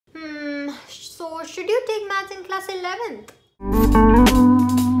should you take maths in class 11th?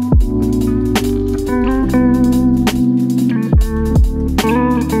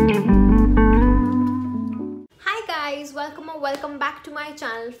 Hi guys, welcome back to my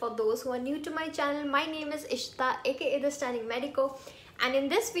channel. For those who are new to my channel, my name is Ishita aka Thestunningmedico, and in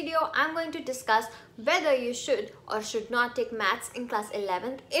this video I'm going to discuss whether you should or should not take maths in class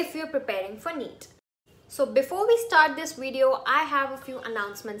 11th if you're preparing for NEET. So before we start this video, I have a few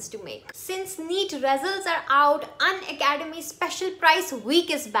announcements to make. Since NEET results are out, Unacademy special price week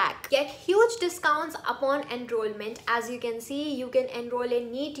is back. Get huge discounts upon enrollment. As you can see, you can enroll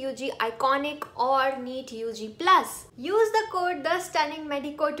in NEET UG Iconic or NEET UG Plus. Use the code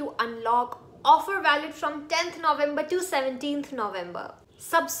Thestunningmedico to unlock. Offer valid from 10th November to 17th November.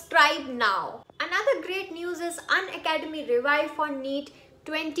 Subscribe now. Another great news is Unacademy Revive for NEET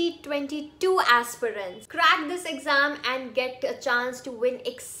 2022 aspirants. Crack this exam and get a chance to win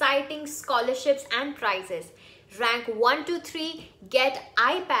exciting scholarships and prizes. Rank 1 to 3 get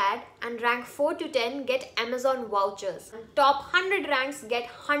iPad, and rank 4 to 10 get Amazon vouchers. And top 100 ranks get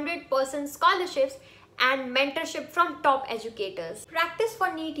 100% scholarships and mentorship from top educators. Practice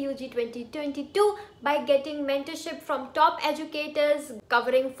for NEET UG 2022 by getting mentorship from top educators,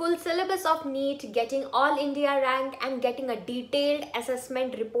 covering full syllabus of NEET, getting all India rank, and getting a detailed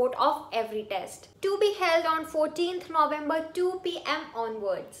assessment report of every test. To be held on 14th November 2 PM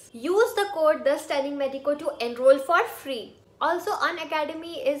onwards. Use the code Thestunningmedico to enroll for free. Also,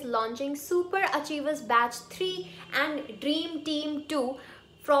 Unacademy is launching Super Achievers Batch 3 and Dream Team 2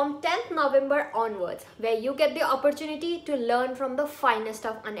 from 10th November onwards, where you get the opportunity to learn from the finest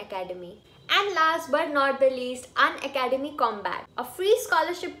of Unacademy. And last but not the least, Unacademy Combat, a free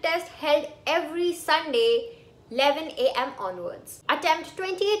scholarship test held every Sunday 11 AM onwards. Attempt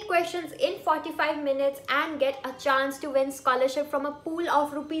 28 questions in 45 minutes and get a chance to win scholarship from a pool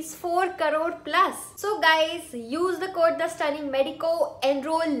of rupees 4 crore plus. So guys, use the code Thestunningmedico,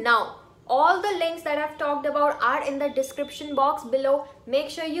 enroll now. All the links that I've talked about are in the description box below. Make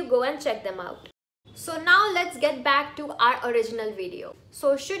sure you go and check them out. So now let's get back to our original video.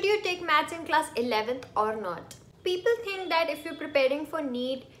 So should you take maths in class 11th or not? People think that if you're preparing for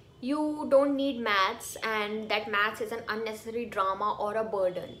NEET, you don't need maths and that maths is an unnecessary drama or a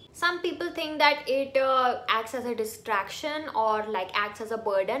burden. Some people think that it acts as a distraction or acts as a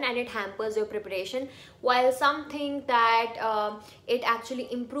burden and it hampers your preparation, while some think that it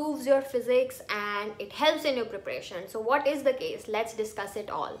actually improves your physics and it helps in your preparation. So what is the case? Let's discuss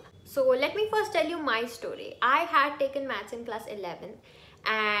it all. So let me first tell you my story. I had taken maths in class 11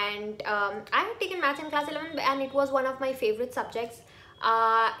 and it was one of my favorite subjects.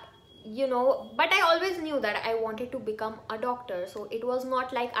 But I always knew that I wanted to become a doctor. So it was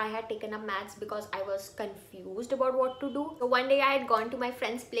not like I had taken up maths because I was confused about what to do. So one day I had gone to my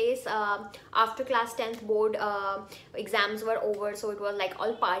friend's place after class 10th board exams were over, so it was like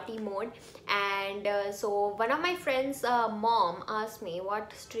all party mode. And so one of my friend's mom asked me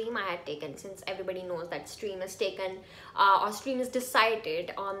what stream I had taken, since everybody knows that stream is taken or stream is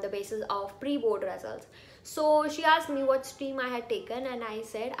decided on the basis of pre-board results. So she asked me what stream I had taken and I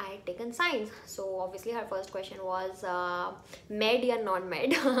said I had taken science. So obviously her first question was med or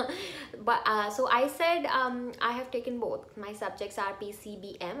non-med. So I said I have taken both. My subjects are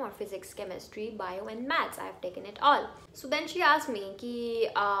PCBM or physics, chemistry, bio and maths. I have taken it all. So then she asked me,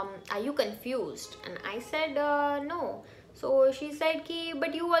 are you confused? And I said no. So she said,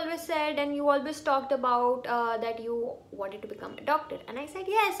 but you always said and you always talked about that you wanted to become a doctor. And I said,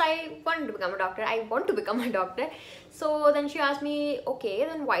 yes, I wanted to become a doctor. I want to become a doctor. So then she asked me, okay,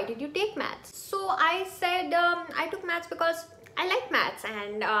 then why did you take maths? So I said, I took maths because I like maths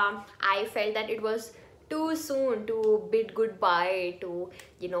and I felt that it was too soon to bid goodbye to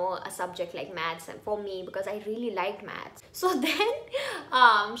a subject like maths and for me, because I really liked maths. So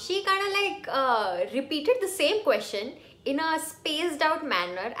then she kind of repeated the same question in a spaced out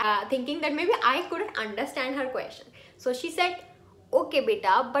manner, thinking that maybe I couldn't understand her question. So she said, okay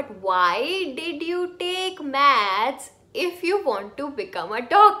beta, but why did you take maths if you want to become a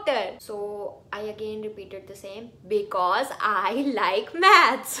doctor? So I again repeated the same, because I like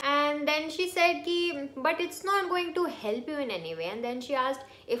maths. And then she said, but it's not going to help you in any way. And then she asked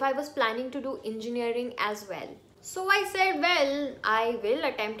if I was planning to do engineering as well. So I said, well, I will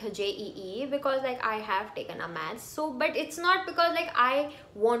attempt a JEE because I have taken a maths. So, but it's not because I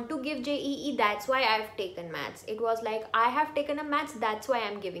want to give JEE, that's why I've taken maths. It was I have taken a maths, that's why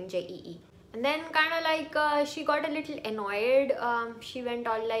I'm giving JEE. And then kind of she got a little annoyed. She went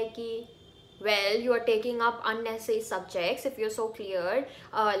all well, you are taking up unnecessary subjects. If you're so clear,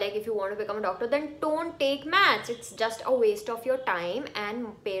 if you want to become a doctor, then don't take maths. It's just a waste of your time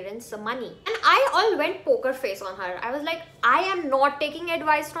and parents parents money. And I all went poker face on her. I was like, I am not taking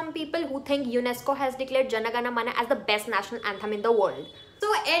advice from people who think UNESCO has declared Jana Gana Mana as the best national anthem in the world.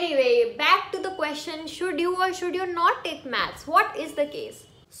 So anyway, back to the question, should you or should you not take maths? What is the case?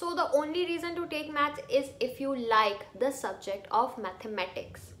 So the only reason to take maths is if you like the subject of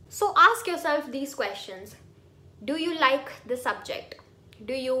mathematics. So ask yourself these questions. Do you like the subject?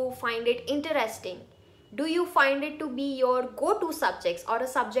 Do you find it interesting? Do you find it to be your go-to subjects or a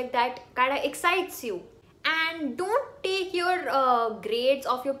subject that kind of excites you? And don't take your grades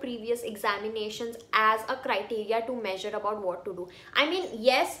of your previous examinations as a criteria to measure about what to do. I mean,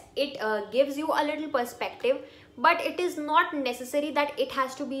 yes, it gives you a little perspective, but it is not necessary that it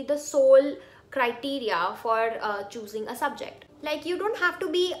has to be the sole criteria for choosing a subject. Like, you don't have to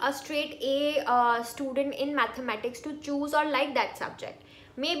be a straight A student in mathematics to choose or like that subject.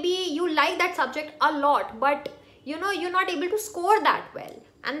 Maybe you like that subject a lot, but you know, you're not able to score that well.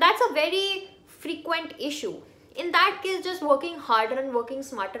 And that's a very frequent issue. In that case, just working harder and working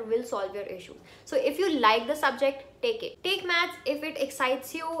smarter will solve your issue. So if you like the subject, take it. Take maths if it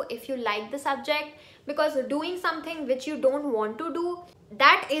excites you, if you like the subject, because doing something which you don't want to do,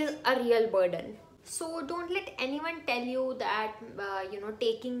 that is a real burden. So don't let anyone tell you that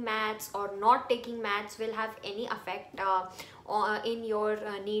taking maths or not taking maths will have any effect in your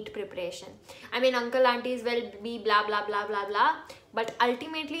NEET preparation. I mean, uncle aunties will be blah blah blah blah blah, but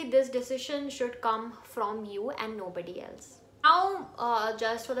ultimately this decision should come from you and nobody else. Now,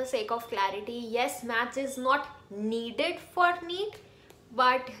 just for the sake of clarity, yes, maths is not needed for NEET,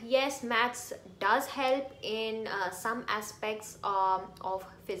 but yes, maths does help in some aspects of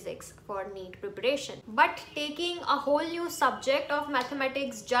physics for NEET preparation. But taking a whole new subject of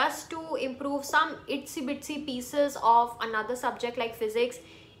mathematics just to improve some itsy bitsy pieces of another subject like physics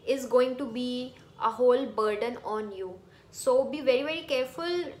is going to be a whole burden on you. So be very, very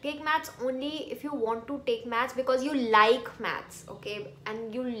careful. Take maths only if you want to take maths because you like maths, okay,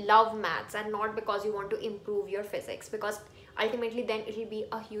 and you love maths, and not because you want to improve your physics, because ultimately then it will be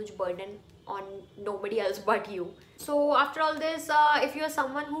a huge burden on nobody else but you. So after all this, if you're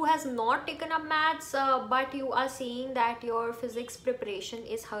someone who has not taken up maths but you are seeing that your physics preparation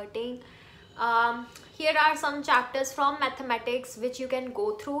is hurting, here are some chapters from mathematics which you can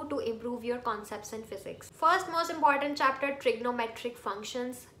go through to improve your concepts in physics. First most important chapter, trigonometric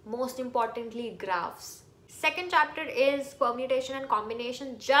functions, most importantly graphs. Second chapter is permutation and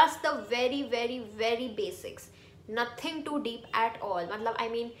combination, just the very, very, very basics. Nothing too deep at all. I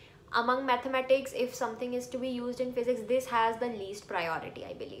mean, among mathematics, if something is to be used in physics, this has the least priority,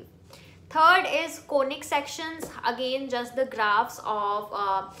 I believe. Third is conic sections, again just the graphs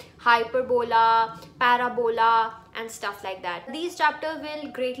of hyperbola, parabola and stuff like that. These chapters will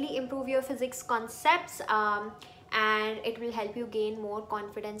greatly improve your physics concepts and it will help you gain more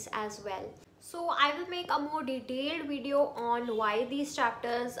confidence as well. So I will make a more detailed video on why these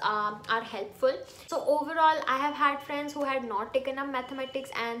chapters are helpful. So overall, I have had friends who had not taken up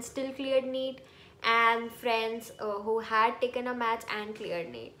mathematics and still cleared NEET, and friends who had taken up maths and cleared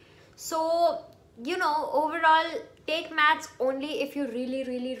NEET. So, you know, overall, take maths only if you really,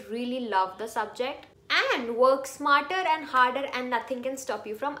 really, really love the subject, and work smarter and harder, and nothing can stop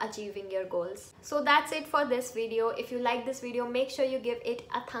you from achieving your goals. So that's it for this video. If you like this video, make sure you give it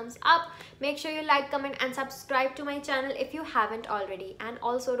a thumbs up. Make sure you like, comment and subscribe to my channel if you haven't already. And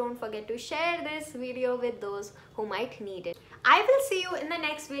also don't forget to share this video with those who might need it. I will see you in the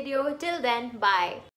next video. Till then, bye.